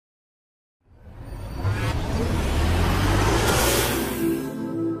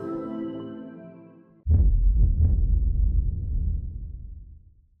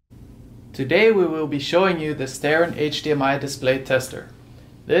Today we will be showing you the Steren HDMI Display Tester.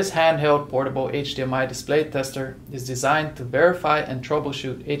 This handheld portable HDMI display tester is designed to verify and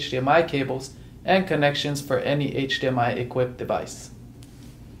troubleshoot HDMI cables and connections for any HDMI equipped device.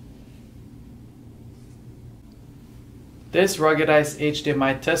 This ruggedized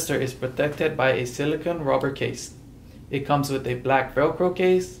HDMI tester is protected by a silicone rubber case. It comes with a black Velcro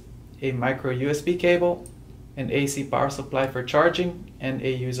case, a micro USB cable, an AC power supply for charging, and a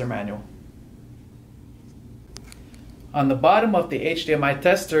user manual. On the bottom of the HDMI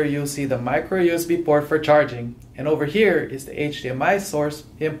tester, you'll see the micro USB port for charging, and over here is the HDMI source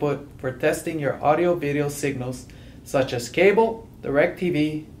input for testing your audio-video signals such as cable,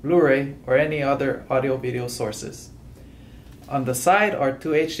 DirecTV, Blu-ray, or any other audio-video sources. On the side are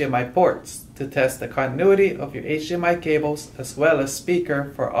two HDMI ports to test the continuity of your HDMI cables as well as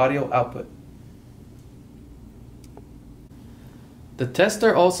speaker for audio output. The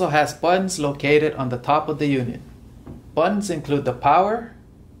tester also has buttons located on the top of the unit. Buttons include the power,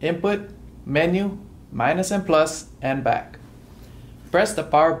 input, menu, minus and plus, and back. Press the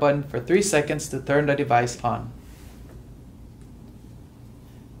power button for 3 seconds to turn the device on.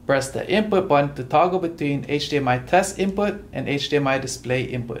 Press the input button to toggle between HDMI test input and HDMI display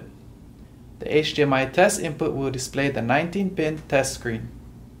input. The HDMI test input will display the 19-pin test screen.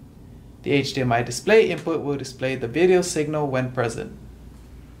 The HDMI display input will display the video signal when present.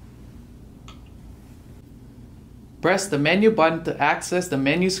 Press the menu button to access the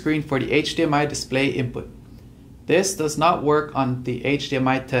menu screen for the HDMI display input. This does not work on the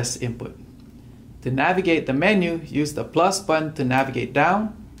HDMI test input. To navigate the menu, use the plus button to navigate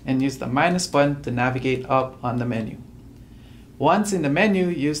down and use the minus button to navigate up on the menu. Once in the menu,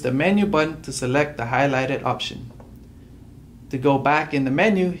 use the menu button to select the highlighted option. To go back in the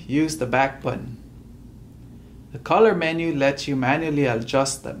menu, use the back button. The color menu lets you manually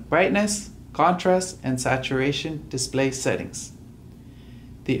adjust the brightness, contrast, and saturation display settings.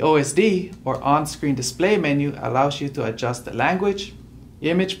 The OSD or on-screen display menu allows you to adjust the language,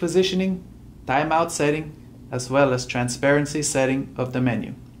 image positioning, timeout setting, as well as transparency setting of the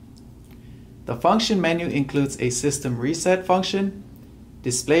menu. The function menu includes a system reset function,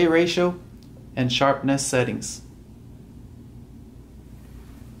 display ratio, and sharpness settings.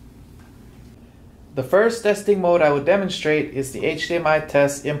 The first testing mode I will demonstrate is the HDMI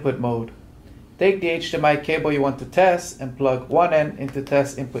test input mode. Take the HDMI cable you want to test and plug one end into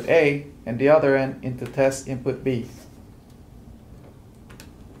test input A and the other end into test input B.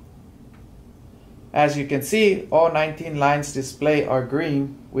 As you can see, all 19 lines display are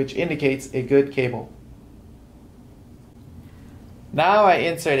green, which indicates a good cable. Now I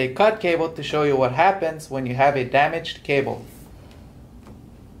insert a cut cable to show you what happens when you have a damaged cable.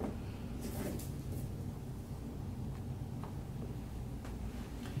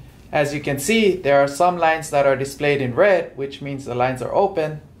 As you can see, there are some lines that are displayed in red, which means the lines are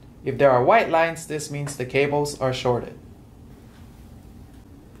open. If there are white lines, this means the cables are shorted.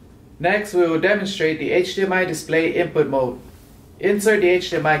 Next, we will demonstrate the HDMI display input mode. Insert the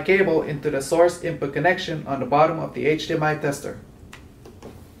HDMI cable into the source input connection on the bottom of the HDMI tester.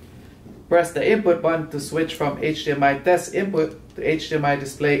 Press the input button to switch from HDMI test input to HDMI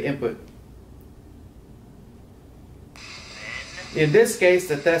display input. In this case,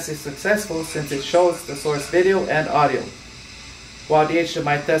 the test is successful since it shows the source video and audio. While the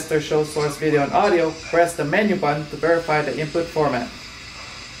HDMI tester shows source video and audio, press the menu button to verify the input format.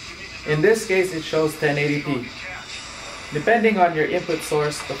 In this case, it shows 1080p. Depending on your input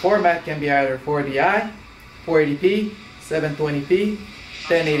source, the format can be either 4DI, 480p, 720p,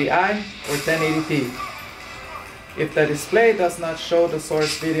 1080i, or 1080p. If the display does not show the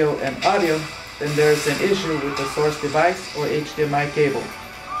source video and audio, then there is an issue with the source device or HDMI cable.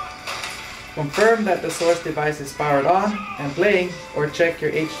 Confirm that the source device is powered on and playing, or check your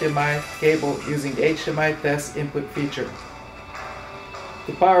HDMI cable using the HDMI test input feature.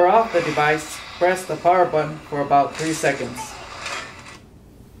 To power off the device, press the power button for about 3 seconds.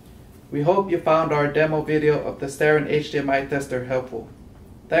 We hope you found our demo video of the Steren HDMI tester helpful.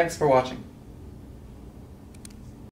 Thanks for watching.